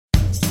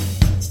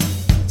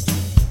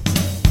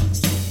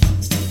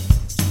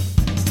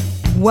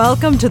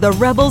Welcome to the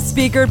Rebel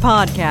Speaker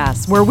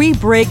Podcast, where we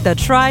break the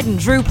tried and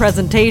true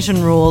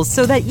presentation rules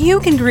so that you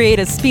can create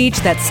a speech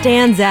that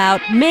stands out,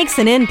 makes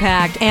an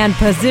impact, and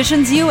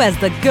positions you as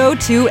the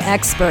go-to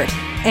expert.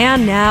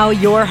 And now,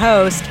 your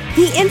host,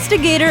 the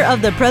instigator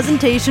of the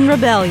Presentation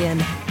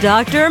Rebellion,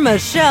 Dr.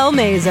 Michelle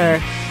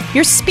Mazur.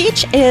 Your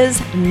speech is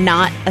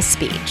not a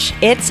speech.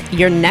 It's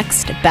your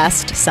next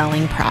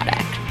best-selling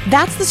product.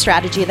 That's the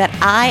strategy that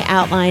I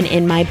outline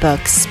in my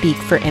book, Speak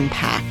for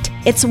Impact.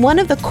 It's one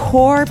of the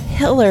core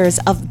pillars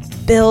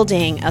of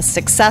building a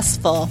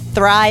successful,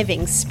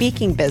 thriving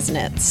speaking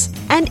business.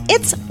 And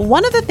it's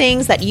one of the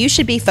things that you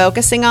should be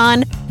focusing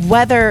on,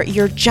 whether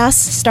you're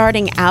just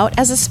starting out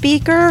as a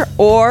speaker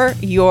or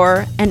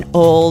you're an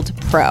old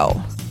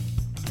pro.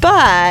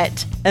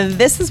 But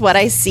this is what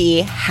I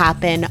see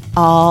happen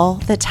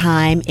all the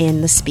time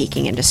in the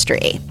speaking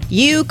industry.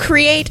 You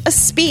create a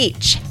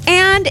speech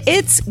and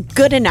it's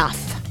good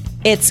enough.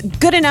 It's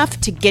good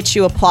enough to get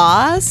you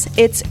applause.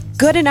 It's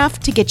good enough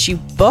to get you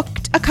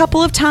booked a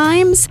couple of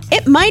times.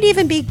 It might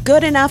even be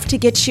good enough to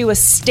get you a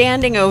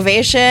standing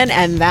ovation,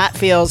 and that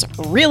feels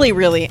really,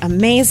 really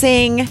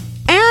amazing. And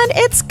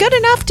it's good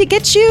enough to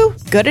get you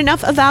good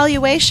enough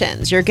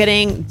evaluations. You're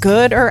getting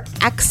good or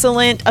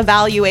excellent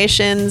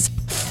evaluations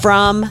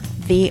from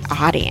the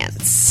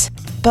audience.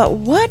 But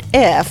what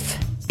if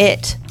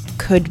it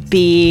could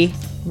be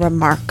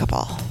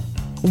remarkable?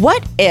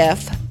 What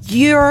if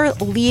you're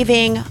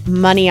leaving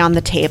money on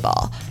the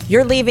table?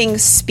 You're leaving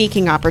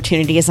speaking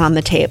opportunities on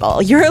the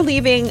table. You're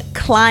leaving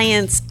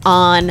clients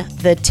on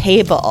the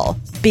table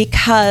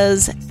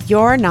because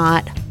you're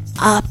not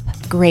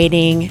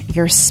upgrading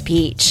your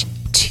speech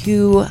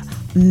to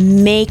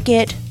make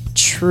it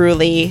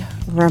truly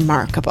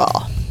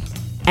remarkable.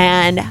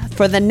 And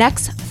for the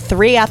next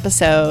 3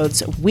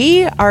 episodes,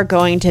 we are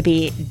going to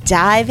be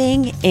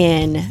diving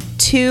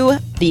into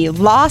the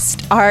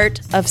lost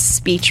art of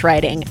speech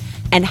writing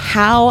and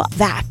how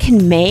that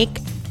can make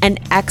an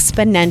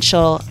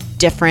exponential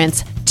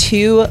difference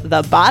to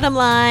the bottom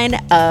line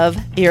of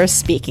your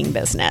speaking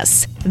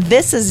business.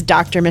 This is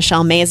Dr.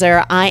 Michelle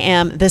Mazur. I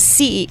am the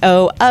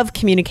CEO of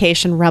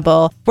Communication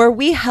Rebel, where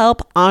we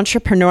help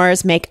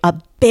entrepreneurs make a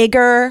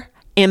bigger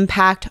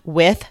impact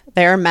with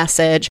their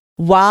message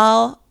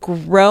while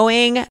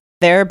growing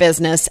their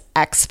business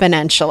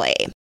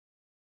exponentially.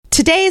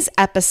 Today's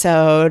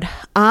episode,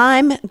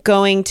 I'm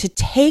going to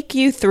take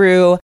you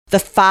through the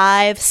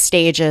 5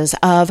 stages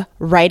of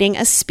writing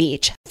a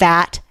speech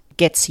that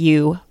gets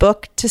you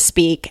booked to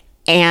speak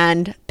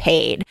and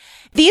paid.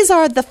 These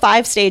are the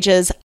 5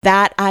 stages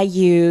that I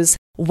use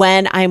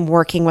when I'm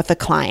working with a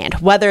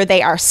client, whether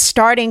they are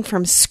starting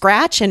from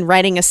scratch and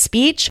writing a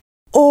speech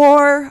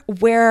or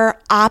we're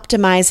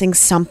optimizing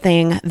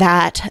something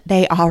that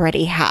they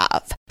already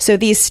have. So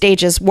these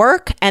stages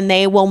work and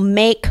they will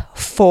make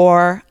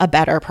for a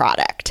better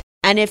product.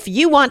 And if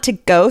you want to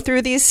go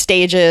through these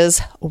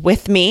stages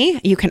with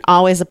me, you can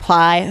always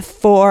apply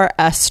for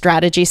a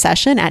strategy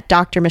session at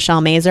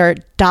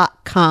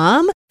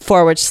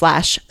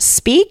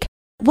drmichellemazur.com/speak.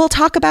 We'll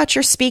talk about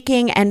your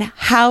speaking and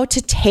how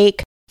to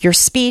take your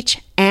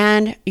speech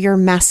and your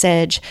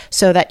message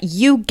so that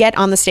you get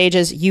on the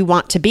stages you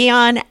want to be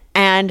on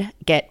and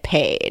get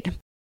paid.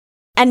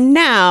 And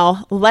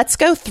now let's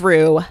go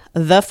through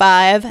the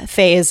 5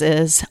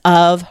 phases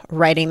of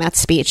writing that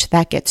speech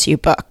that gets you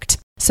booked.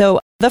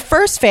 So the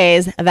first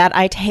phase that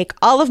I take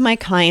all of my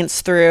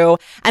clients through,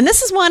 and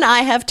this is one I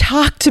have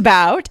talked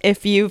about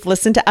if you've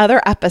listened to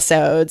other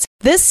episodes,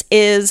 this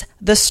is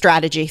the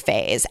strategy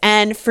phase.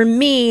 And for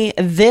me,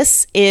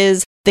 this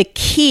is the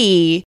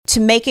key to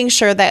making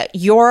sure that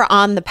you're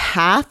on the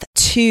path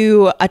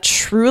to a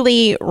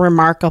truly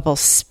remarkable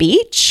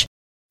speech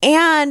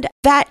and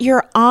that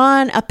you're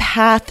on a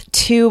path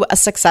to a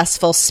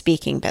successful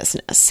speaking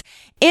business.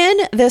 In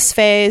this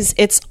phase,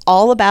 it's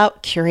all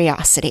about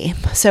curiosity.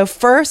 So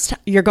first,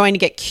 you're going to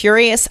get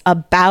curious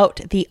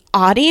about the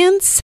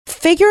audience,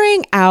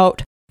 figuring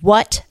out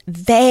what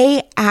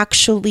they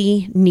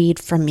actually need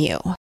from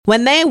you.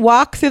 When they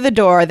walk through the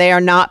door, they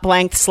are not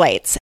blank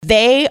slates.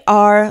 They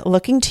are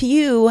looking to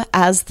you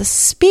as the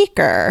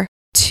speaker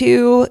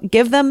to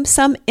give them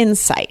some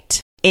insight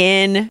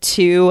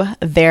into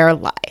their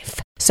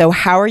life. So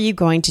how are you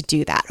going to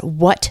do that?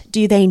 What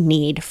do they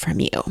need from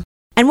you?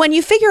 And when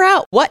you figure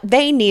out what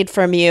they need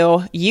from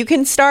you, you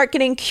can start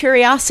getting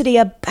curiosity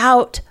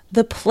about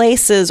the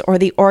places or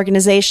the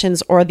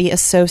organizations or the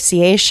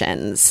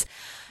associations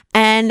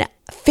and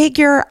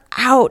figure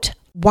out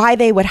why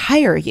they would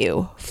hire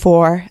you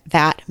for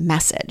that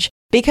message.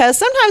 Because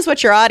sometimes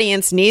what your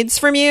audience needs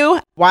from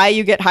you, why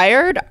you get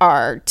hired,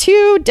 are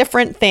 2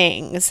 different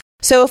things.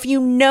 So if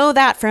you know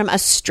that from a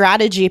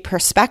strategy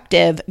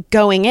perspective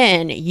going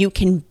in, you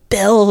can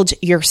build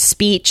your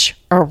speech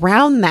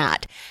around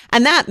that.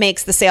 And that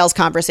makes the sales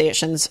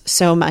conversations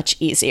so much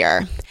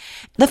easier.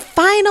 The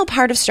final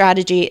part of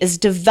strategy is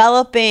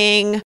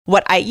developing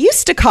what I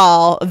used to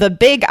call the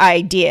big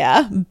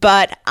idea,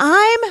 but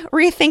I'm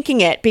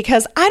rethinking it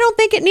because I don't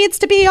think it needs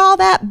to be all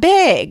that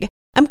big.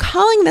 I'm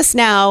calling this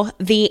now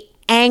the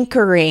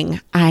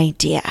anchoring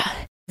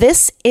idea.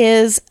 This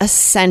is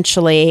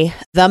essentially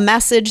the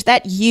message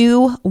that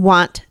you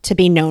want to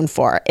be known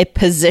for. It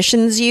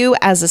positions you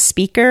as a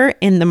speaker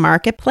in the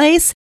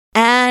marketplace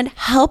and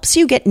helps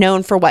you get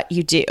known for what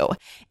you do.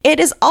 It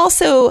is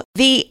also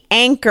the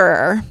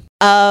anchor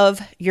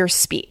of your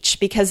speech,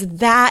 because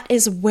that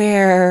is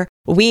where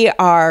we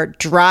are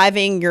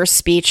driving your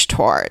speech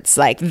towards.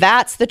 Like,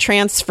 that's the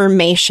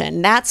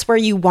transformation. That's where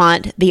you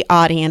want the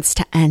audience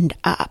to end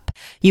up.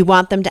 You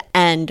want them to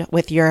end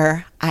with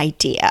your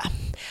idea.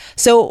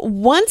 So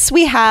once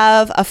we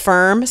have a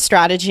firm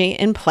strategy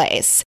in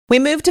place, we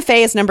move to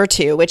phase number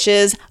 2, which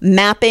is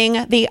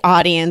mapping the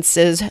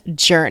audience's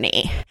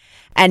journey.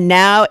 And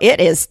now it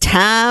is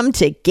time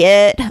to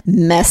get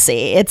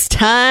messy. It's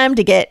time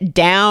to get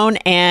down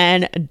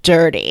and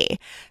dirty,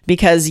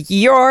 because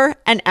you're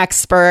an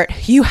expert.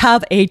 You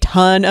have a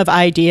ton of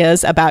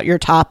ideas about your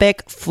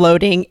topic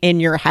floating in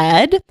your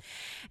head.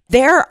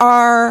 There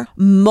are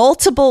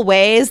multiple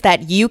ways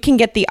that you can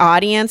get the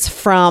audience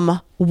from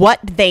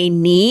what they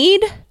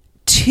need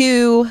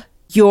to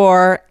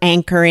your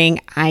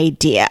anchoring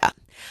idea.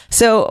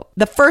 So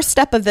the first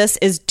step of this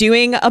is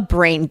doing a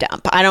brain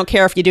dump. I don't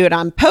care if you do it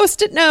on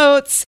Post-it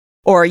notes,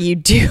 or you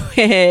do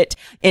it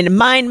in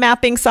mind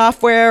mapping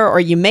software, or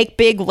you make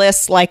big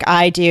lists like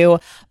I do,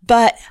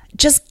 but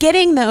just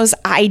getting those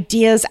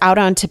ideas out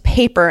onto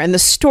paper and the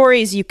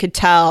stories you could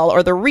tell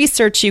or the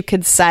research you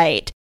could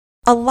cite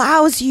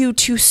allows you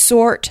to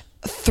sort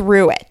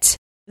through it.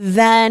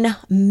 Then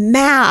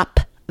map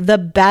the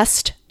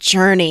best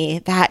journey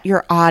that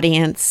your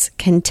audience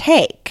can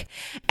take.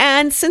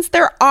 And since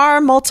there are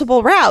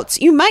multiple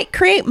routes, you might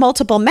create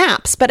multiple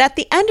maps, but at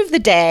the end of the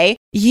day,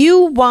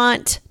 you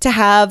want to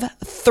have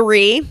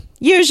 3,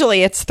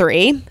 usually it's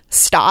 3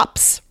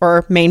 stops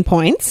or main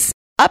points,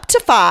 up to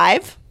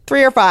 5,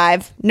 3 or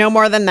 5, no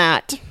more than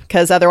that,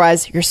 because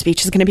otherwise your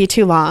speech is going to be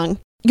too long.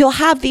 You'll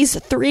have these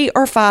 3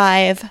 or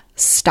 5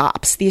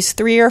 stops, these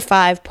 3 or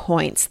 5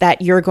 points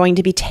that you're going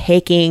to be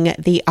taking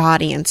the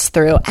audience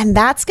through. And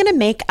that's going to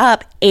make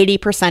up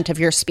 80% of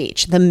your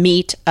speech, the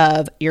meat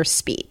of your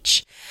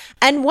speech.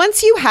 And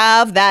once you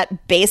have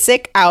that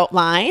basic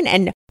outline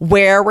and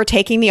where we're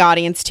taking the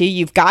audience to,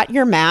 you've got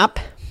your map,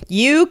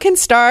 you can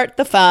start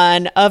the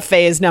fun of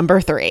phase number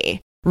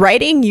 3,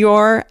 writing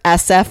your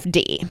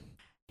SFD.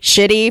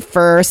 Shitty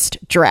first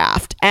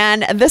draft.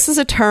 And this is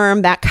a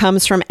term that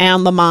comes from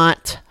Anne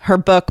Lamott, her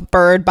book,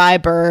 Bird by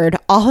Bird,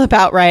 all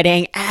about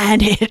writing.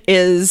 And it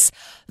is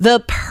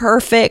the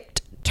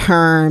perfect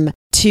term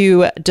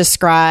to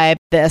describe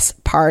this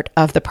part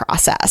of the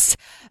process,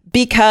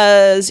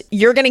 because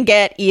you're going to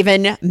get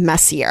even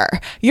messier.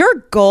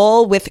 Your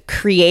goal with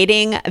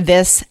creating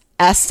this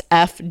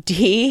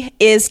SFD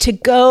is to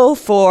go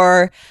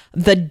for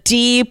the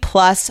D+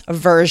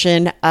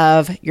 version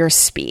of your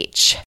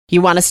speech.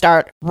 You want to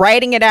start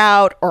writing it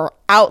out or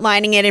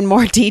outlining it in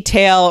more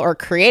detail or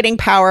creating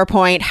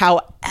PowerPoint,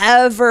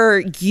 however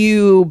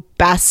you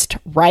best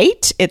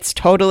write. It's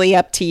totally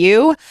up to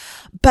you.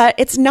 But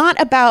it's not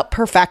about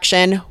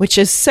perfection, which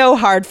is so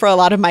hard for a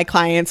lot of my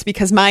clients,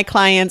 because my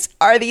clients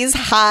are these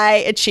high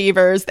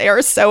achievers. They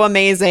are so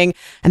amazing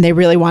and they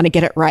really want to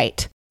get it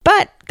right.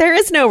 But there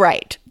is no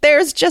right.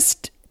 There's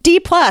just D+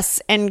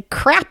 and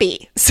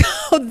crappy. So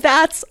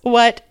that's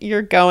what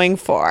you're going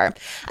for.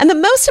 And the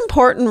most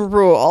important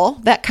rule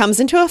that comes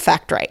into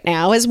effect right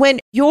now is when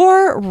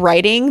you're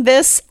writing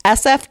this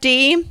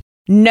SFD,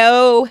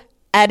 no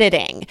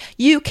editing.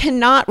 You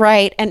cannot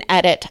write and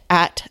edit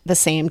at the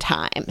same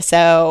time.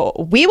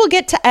 So we will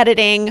get to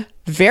editing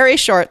very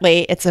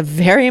shortly. It's a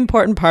very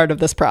important part of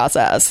this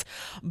process,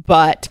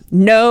 but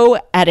no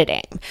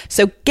editing.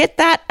 So get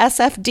that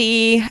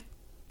SFD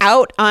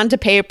out onto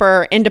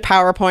paper, into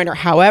PowerPoint, or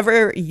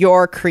however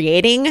you're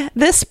creating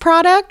this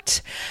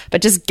product,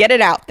 but just get it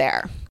out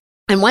there.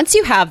 And once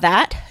you have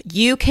that,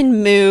 you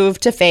can move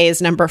to phase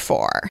number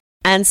 4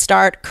 and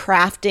start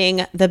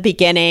crafting the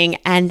beginning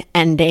and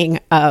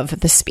ending of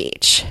the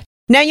speech.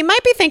 Now, you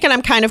might be thinking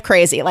I'm kind of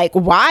crazy. Like,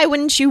 why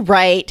wouldn't you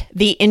write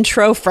the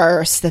intro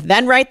first,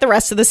 then write the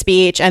rest of the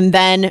speech, and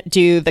then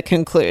do the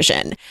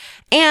conclusion?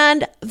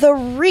 And the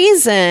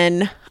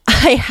reason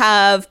I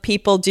have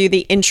people do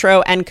the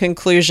intro and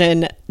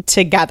conclusion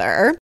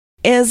together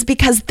is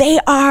because they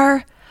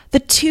are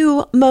the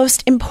 2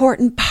 most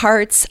important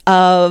parts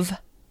of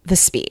the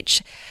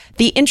speech.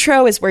 The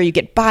intro is where you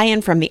get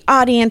buy-in from the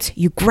audience,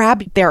 you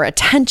grab their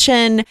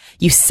attention,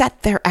 you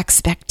set their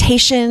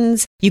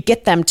expectations, you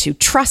get them to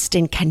trust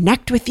and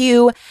connect with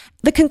you.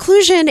 The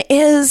conclusion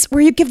is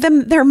where you give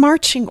them their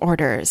marching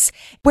orders,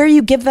 where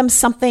you give them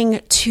something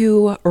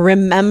to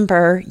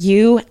remember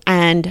you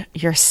and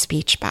your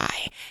speech by.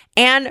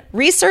 And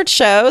research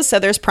shows, so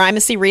there's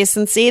primacy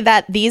recency,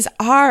 that these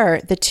are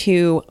the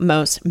 2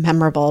 most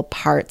memorable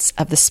parts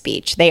of the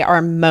speech. They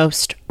are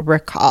most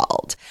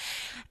recalled.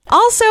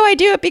 Also, I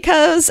do it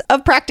because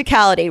of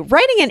practicality.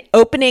 Writing an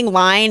opening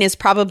line is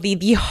probably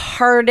the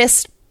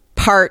hardest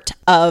part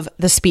of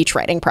the speech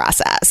writing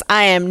process.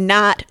 I am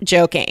not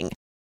joking.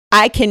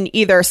 I can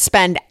either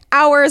spend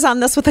hours on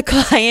this with a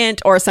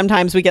client, or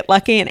sometimes we get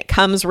lucky and it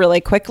comes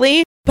really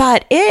quickly.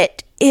 but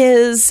it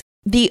is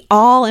the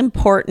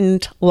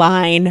all-important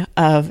line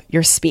of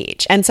your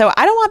speech. And so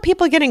I don't want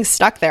people getting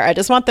stuck there. I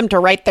just want them to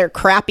write their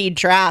crappy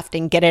draft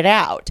and get it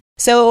out.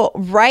 So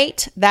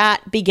write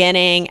that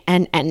beginning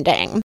and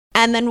ending.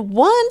 And then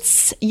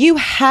once you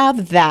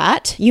have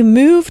that, you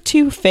move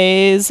to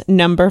phase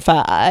number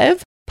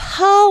 5,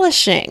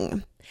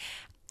 polishing,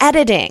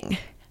 editing.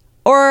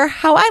 Or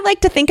how I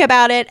like to think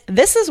about it,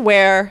 this is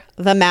where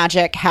the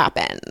magic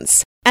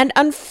happens. And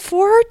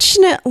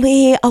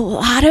unfortunately, a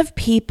lot of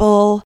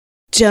people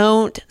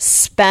don't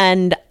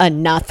spend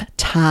enough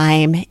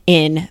time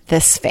in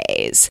this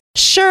phase.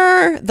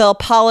 Sure, they'll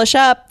polish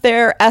up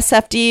their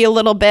SFD a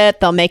little bit,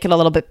 they'll make it a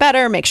little bit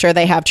better, make sure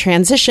they have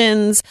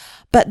transitions,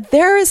 but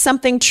there is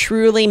something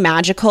truly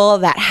magical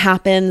that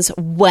happens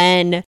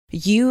when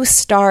you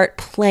start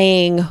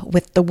playing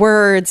with the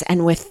words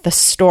and with the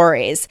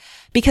stories.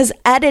 Because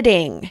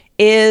editing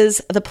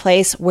is the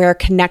place where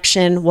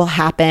connection will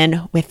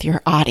happen with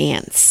your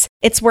audience.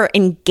 It's where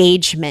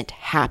engagement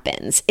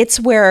happens. It's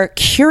where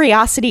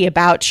curiosity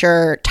about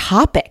your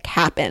topic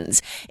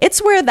happens.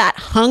 It's where that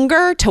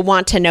hunger to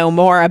want to know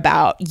more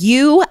about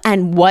you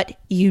and what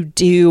you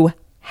do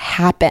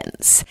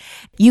happens.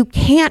 You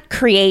can't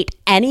create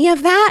any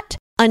of that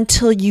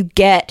until you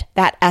get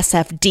that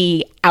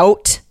SFD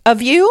out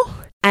of you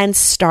and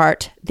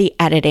start the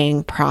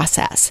editing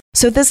process.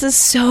 So this is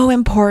so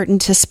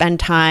important to spend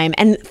time.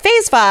 And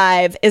phase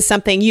 5 is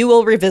something you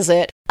will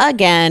revisit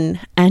again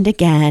and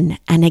again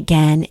and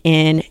again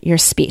in your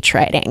speech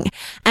writing.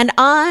 And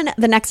on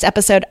the next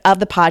episode of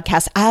the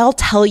podcast, I'll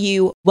tell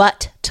you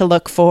what to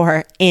look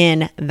for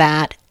in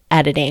that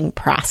editing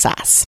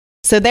process.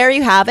 So there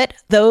you have it.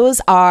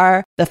 Those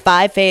are the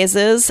 5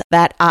 phases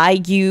that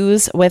I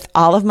use with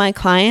all of my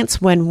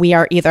clients when we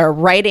are either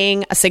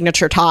writing a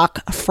signature talk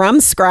from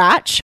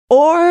scratch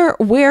or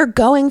we're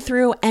going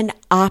through and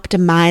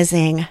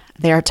optimizing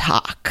their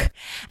talk.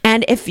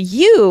 And if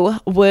you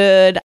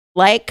would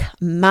like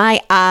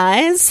my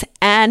eyes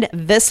and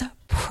this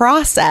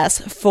process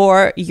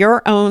for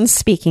your own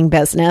speaking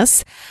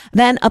business,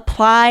 then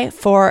apply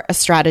for a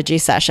strategy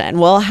session.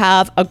 We'll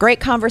have a great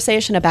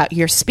conversation about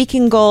your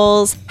speaking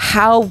goals,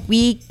 how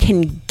we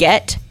can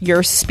get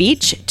your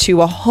speech to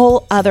a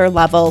whole other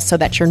level so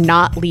that you're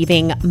not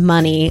leaving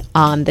money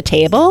on the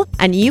table.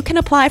 And you can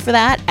apply for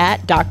that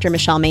at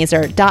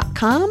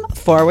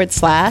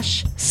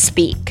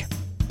drmichellemazur.com/speak.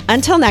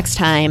 Until next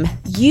time,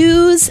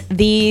 use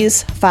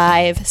these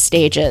 5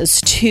 stages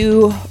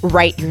to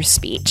write your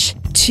speech,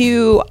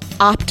 to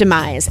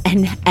optimize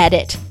and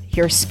edit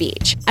your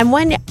speech. And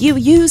when you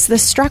use the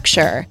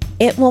structure,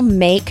 it will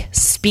make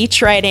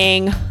speech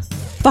writing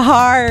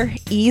far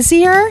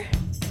easier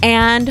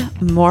and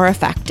more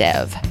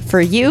effective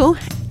for you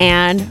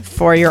and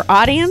for your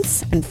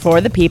audience and for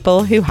the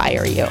people who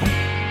hire you.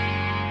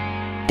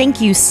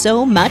 Thank you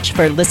so much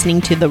for listening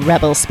to the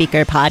Rebel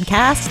Speaker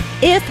Podcast.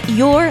 If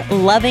you're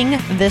loving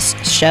this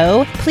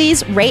show,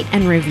 please rate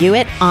and review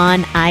it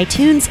on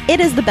iTunes. It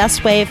is the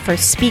best way for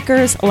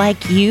speakers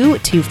like you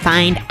to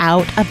find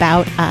out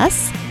about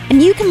us.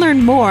 And you can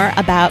learn more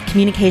about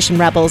Communication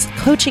Rebels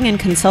coaching and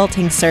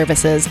consulting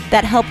services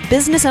that help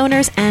business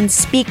owners and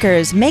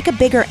speakers make a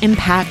bigger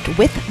impact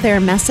with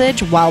their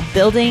message while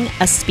building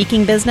a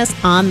speaking business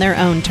on their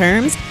own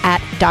terms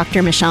at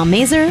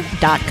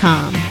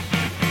drmichellemazur.com.